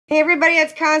Hey everybody,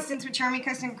 it's Constance with Charming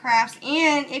Custom Crafts,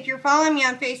 and if you're following me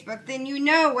on Facebook, then you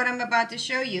know what I'm about to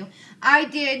show you. I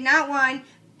did not one,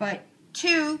 but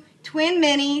two twin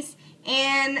minis,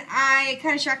 and I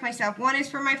kind of shocked myself. One is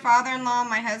for my father-in-law,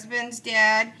 my husband's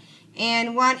dad,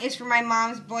 and one is for my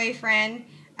mom's boyfriend.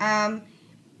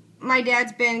 My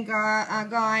dad's been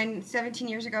gone 17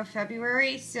 years ago,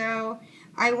 February, so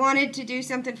I wanted to do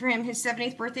something for him. His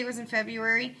 70th birthday was in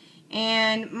February,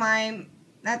 and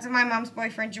that's my mom's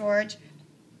boyfriend, George.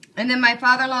 And then my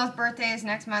father-in-law's birthday is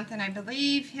next month, and I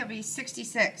believe he'll be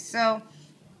 66. So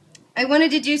I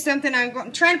wanted to do something.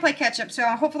 I'm trying to play catch-up, so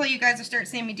hopefully you guys will start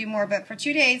seeing me do more. But for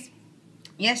 2 days,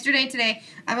 yesterday and today,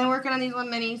 I've been working on these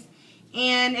little minis.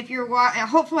 And if you're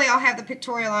hopefully I'll have the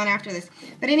pictorial on after this.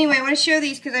 But anyway, I want to show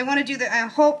these because I want to do the, I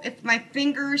hope if my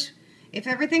fingers, if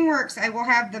everything works, I will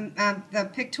have the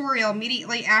pictorial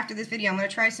immediately after this video. I'm going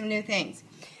to try some new things.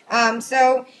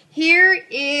 So here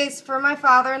is for my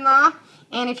father-in-law,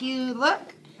 and if you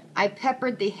look, I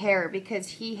peppered the hair because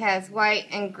he has white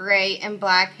and gray and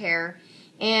black hair,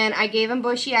 and I gave him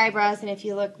bushy eyebrows, and if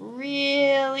you look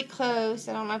really close,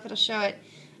 I don't know if it'll show it,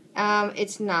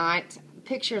 it's not,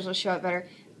 pictures will show it better.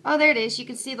 Oh, there it is. You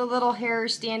can see the little hair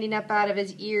standing up out of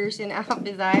his ears and out of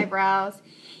his eyebrows,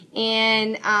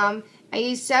 and I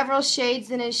used several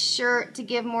shades in his shirt to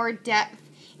give more depth,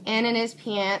 and in his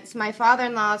pants. My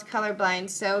father-in-law is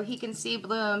colorblind, so he can see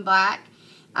blue and black.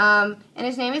 And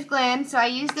his name is Glenn, so I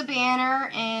used the banner,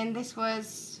 and this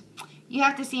was, you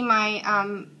have to see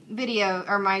my video,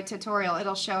 or my tutorial,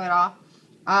 it'll show it all.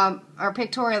 Or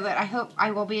pictorial that I hope I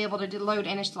will be able to load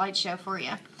in a slideshow for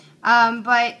you. And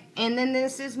then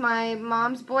this is my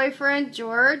mom's boyfriend,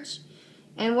 George.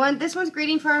 And this one's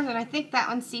Greeting Farms, and I think that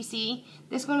one's CC.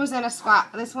 This one was in a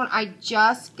swap. This one I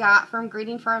just got from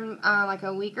Greeting Farm like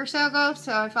a week or so ago.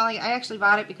 So I actually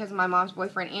bought it because of my mom's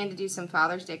boyfriend and to do some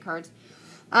Father's Day cards.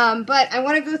 But I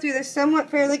want to go through this somewhat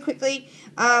fairly quickly.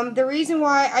 The reason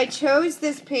why I chose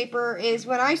this paper is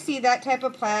when I see that type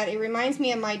of plaid, it reminds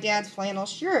me of my dad's flannel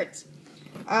shirts.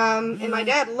 And my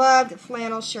dad loved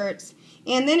flannel shirts.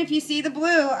 And then if you see the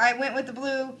blue, I went with the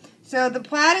blue. So the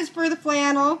plaid is for the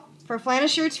flannel. For flannel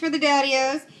shirts for the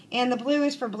daddios, and the blue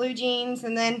is for blue jeans,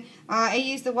 and then I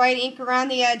used the white ink around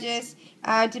the edges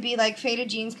to be like faded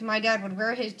jeans, because my dad would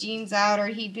wear his jeans out, or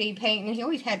he'd be painting. He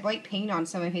always had white paint on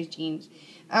some of his jeans.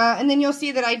 And then you'll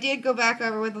see that I did go back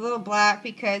over with a little black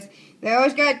because they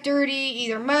always got dirty,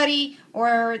 either muddy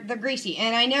or they're greasy.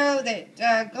 And I know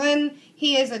that Glenn,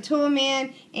 he is a tool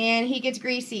man and he gets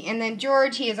greasy. And then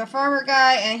George, he is a farmer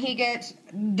guy and he gets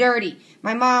dirty.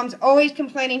 My mom's always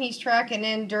complaining he's tracking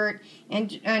in dirt, and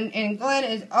Glenn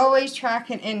is always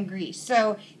tracking in grease.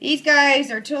 So these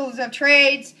guys are tools of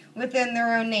trades within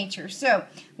their own nature. So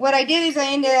what I did is I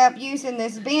ended up using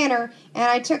this banner, and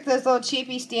I took those little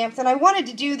cheapy stamps, and I wanted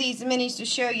to do these minis to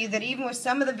show you that even with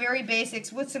some of the very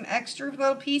basics, with some extra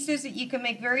little pieces that you can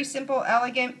make very simple,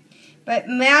 elegant, but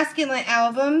masculine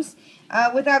albums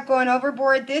without going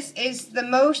overboard. This is the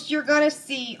most you're going to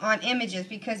see on images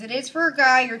because it is for a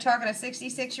guy. You're talking a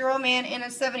 66-year-old man and a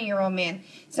 70-year-old man.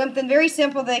 Something very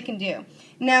simple they can do.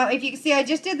 Now, if you can see, I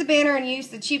just did the banner and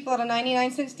used the cheap little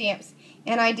 99-cent stamps.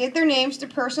 And I did their names to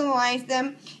personalize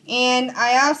them. And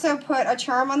I also put a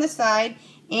charm on the side.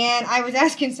 And I was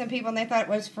asking some people, and they thought it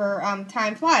was for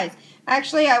Time Flies.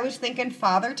 Actually, I was thinking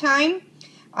Father Time.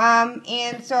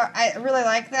 And so I really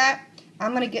like that.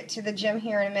 I'm going to get to the gem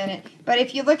here in a minute. But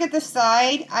if you look at the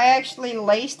side, I actually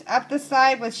laced up the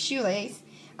side with shoelace.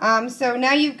 So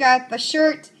now you've got the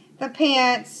shirt, the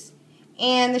pants,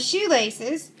 and the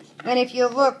shoelaces. And if you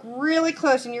look really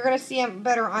close, and you're going to see them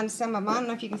better on some of them. I don't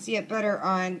know if you can see it better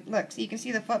on, look, so you can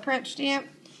see the footprint stamp.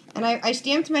 And I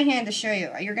stamped my hand to show you.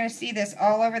 You're going to see this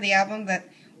all over the album, that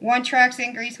one track's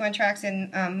in grease, one track's in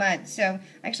mud. So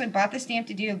I actually bought the stamp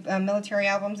to do military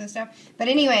albums and stuff. But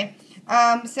anyway,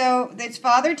 so it's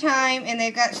Father Time, and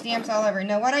they've got stamps all over.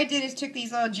 Now what I did is took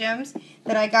these little gems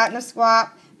that I got in a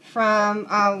swap from,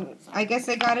 I guess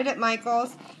I got it at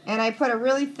Michael's, and I put a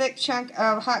really thick chunk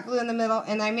of hot glue in the middle,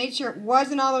 and I made sure it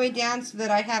wasn't all the way down so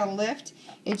that I had a lift.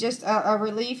 It's just a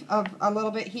relief of a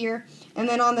little bit here. And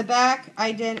then on the back,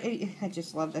 I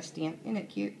just love this stamp. Isn't it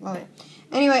cute? Love it.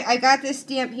 Anyway, I got this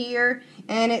stamp here,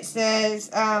 and it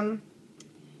says,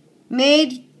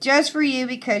 made just for you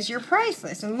because you're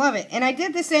priceless, and love it. And I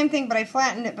did the same thing, but I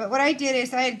flattened it. But what I did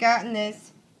is I had gotten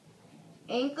this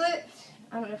anklet.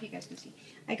 I don't know if you guys can see.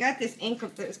 I got this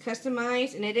anklet that was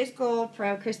customized, and it is gold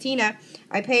from Christina.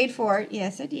 I paid for it.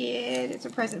 Yes, I did. It's a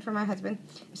present for my husband.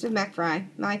 This is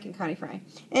Mike and Connie Fry.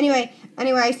 Anyway,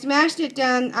 I smashed it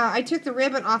down. I took the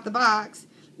ribbon off the box,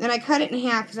 and I cut it in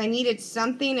half because I needed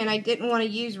something, and I didn't want to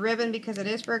use ribbon because it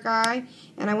is for a guy,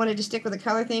 and I wanted to stick with the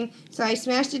color thing. So I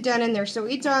smashed it down in there. So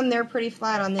it's on there pretty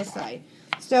flat on this side.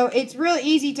 So it's really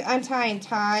easy to untie and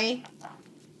tie.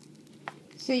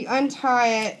 So you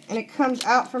untie it, and it comes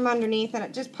out from underneath, and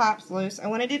it just pops loose. I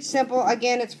wanted it simple.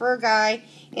 Again, it's for a guy.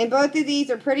 And both of these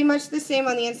are pretty much the same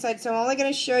on the inside, so I'm only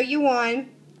going to show you one.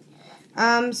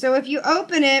 So if you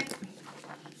open it,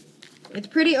 it's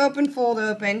pretty open, fold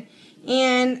open.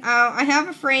 And I have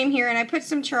a frame here, and I put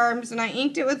some charms, and I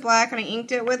inked it with black, and I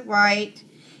inked it with white.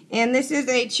 And this is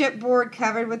a chipboard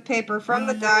covered with paper from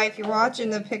the die. If you're watching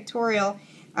the pictorial,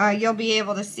 you'll be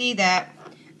able to see that.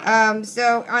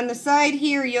 So on the side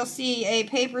here, you'll see a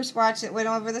paper swatch that went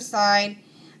over the side.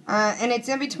 And it's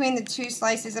in between the two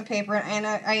slices of paper. And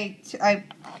I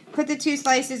put the two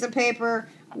slices of paper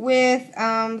with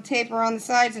taper on the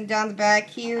sides and down the back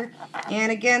here.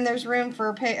 And again, there's room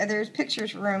for there's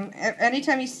pictures room.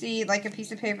 Anytime you see like a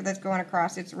piece of paper that's going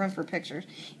across, it's room for pictures.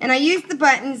 And I used the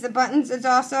buttons. The buttons is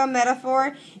also a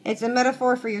metaphor. It's a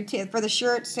metaphor for your for the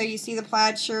shirt. So you see the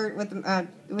plaid shirt with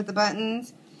the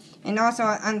buttons. And also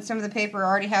on some of the paper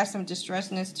already has some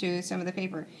distressedness to some of the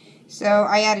paper. So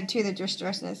I added to the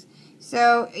distressedness.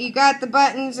 So you got the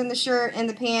buttons and the shirt and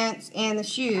the pants and the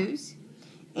shoes.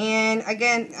 And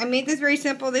again, I made this very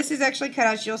simple. This is actually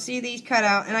cutouts. You'll see these cut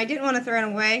out. And I didn't want to throw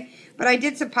them away, but I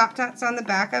did some Pop-Tarts on the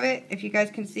back of it, if you guys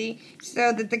can see.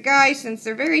 So that the guys, since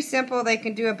they're very simple, they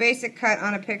can do a basic cut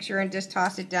on a picture and just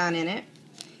toss it down in it.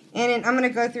 And then I'm going to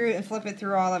go through and flip it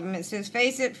through all of them. It says,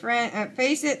 face it,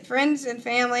 friends and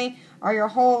family are your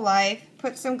whole life.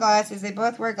 Put some glasses. They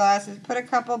both wear glasses. Put a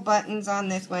couple buttons on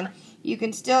this one. You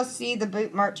can still see the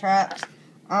boot mark traps.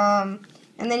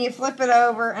 And then you flip it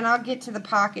over, and I'll get to the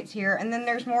pockets here. And then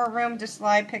there's more room to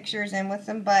slide pictures in with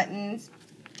some buttons.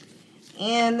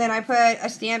 And then I put a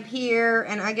stamp here,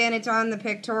 and again, it's on the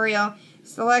pictorial.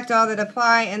 Select all that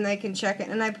apply, and they can check it.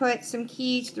 And I put some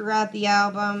keys throughout the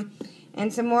album,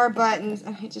 and some more buttons.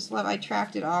 I just love, I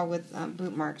tracked it all with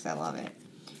boot marks. I love it.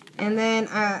 And then,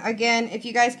 again, if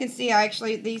you guys can see,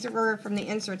 these were from the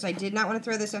inserts. I did not want to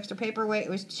throw this extra paper away.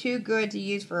 It was too good to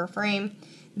use for a frame.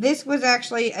 This was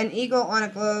actually an eagle on a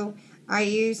glue. I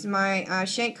used my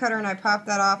shank cutter, and I popped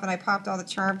that off, and I popped all the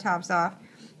charm tops off.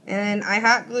 And I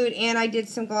hot glued, and I did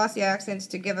some glossy accents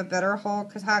to give a better hold,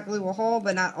 because hot glue will hold,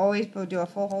 but not always do a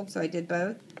full hold, so I did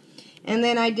both. And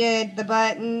then I did the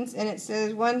buttons, and it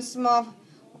says, one small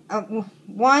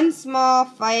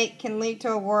fight can lead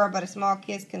to a war, but a small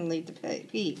kiss can lead to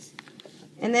peace.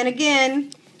 And then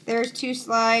again, there's two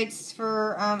slides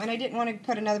for, and I didn't want to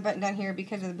put another button down here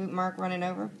because of the boot mark running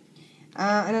over.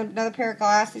 And another pair of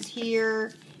glasses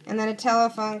here, and then a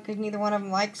telephone, because neither one of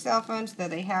them likes cell phones, though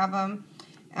they have them.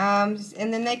 And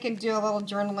then they can do a little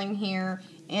journaling here.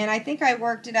 And I think I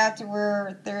worked it out to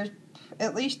where there's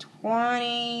at least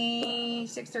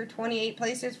 26 or 28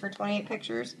 places for 28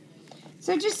 pictures.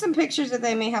 So just some pictures that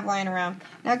they may have lying around.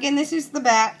 Now again, this is the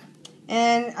back.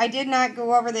 And I did not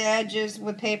go over the edges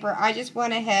with paper. I just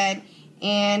went ahead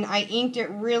and I inked it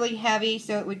really heavy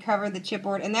so it would cover the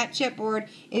chipboard. And that chipboard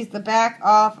is the back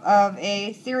off of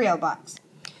a cereal box.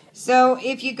 So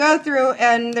if you go through,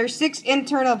 and there's 6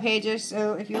 internal pages,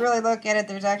 so if you really look at it,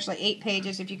 there's actually 8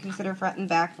 pages if you consider front and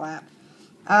back flap.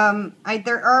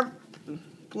 There are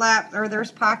flap, or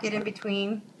there's pocket in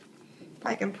between. If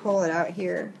I can pull it out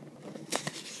here.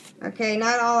 Okay,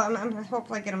 not all. I'm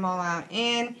hopefully get them all out.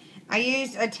 And I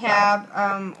used a tab.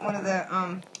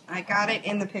 I got it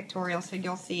in the pictorial, so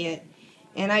you'll see it.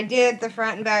 And I did the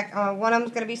front and back. One of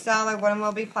them's going to be solid, one of them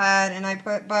will be plaid. And I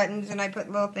put buttons, and I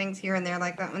put little things here and there,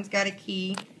 like that one's got a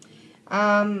key.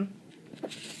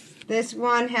 This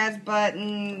one has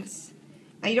buttons.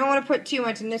 You don't want to put too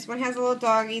much, and this one has a little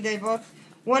doggy. They both,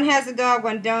 one has a dog,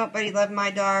 one don't, but he loved my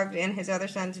dog and his other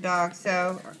son's dog,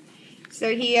 so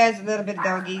he has a little bit of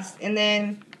doggies. And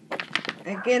then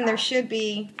again, there should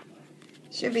be,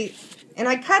 and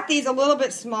I cut these a little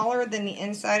bit smaller than the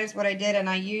inside is what I did, and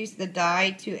I used the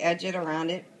die to edge it around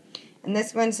it. And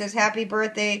this one says, happy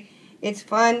birthday. It's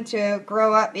fun to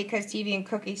grow up because TV and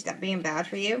cookies stop being bad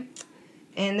for you.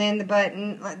 And then the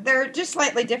button, they're just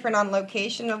slightly different on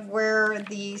location of where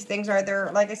these things are.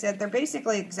 They're, like I said, they're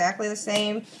basically exactly the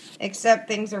same, except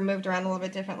things are moved around a little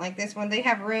bit different. Like this one, they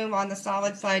have room on the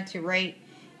solid side to write,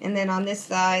 and then on this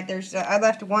side, there's I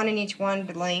left one in each one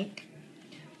blank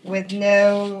with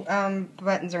no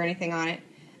buttons or anything on it.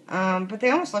 But they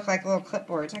almost look like little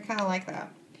clipboards. I kind of like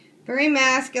that. Very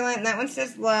masculine. That one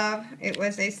says love. It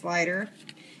was a slider.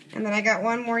 And then I got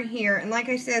one more here. And like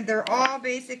I said, they're all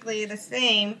basically the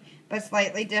same, but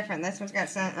slightly different. This one's got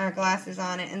some glasses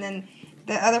on it. And then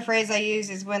the other phrase I use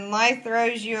is when life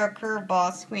throws you a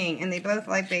curveball, swing. And they both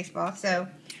like baseball. So,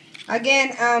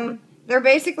 again, they're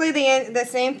basically the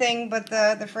same thing, but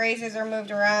the phrases are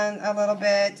moved around a little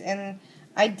bit. And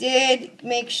I did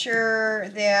make sure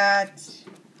that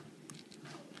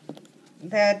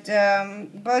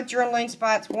both journaling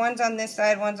spots, one's on this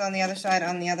side, one's on the other side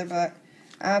on the other book.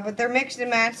 But they're mixed and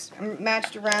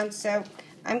matched around, so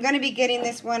I'm going to be getting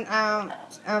this one out,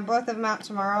 both of them out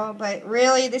tomorrow. But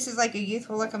really, this is like a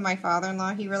youthful look of my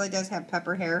father-in-law. He really does have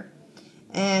pepper hair.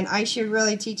 And I should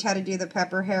really teach how to do the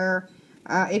pepper hair.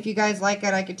 If you guys like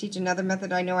it, I could teach another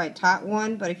method. I know I taught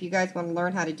one, but if you guys want to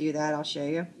learn how to do that, I'll show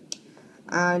you.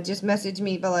 Just message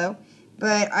me below.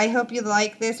 But I hope you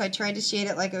like this. I tried to shade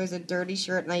it like it was a dirty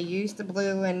shirt, and I used the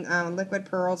blue and liquid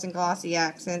pearls and glossy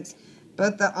accents.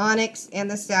 Both the onyx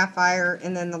and the sapphire,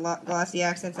 and then the glossy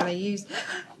accents. And I used,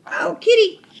 oh,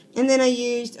 kitty! And then I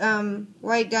used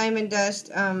white diamond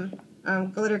dust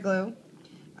glitter glue.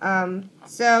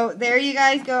 So there you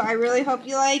guys go. I really hope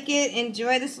you like it.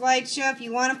 Enjoy the slideshow. If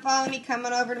you want to follow me, come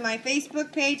on over to my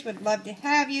Facebook page. Would love to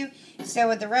have you. So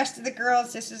with the rest of the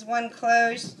girls, this is one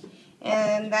closed.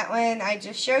 And that one I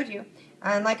just showed you.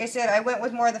 And like I said, I went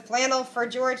with more of the flannel for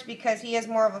George because he is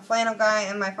more of a flannel guy,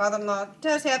 and my father-in-law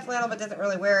does have flannel but doesn't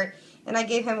really wear it. And I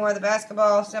gave him more of the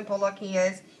basketball, simple look he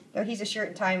is, though he's a shirt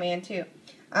and tie man too.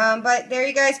 But there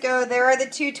you guys go. There are the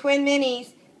two twin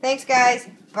minis. Thanks, guys.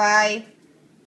 Bye.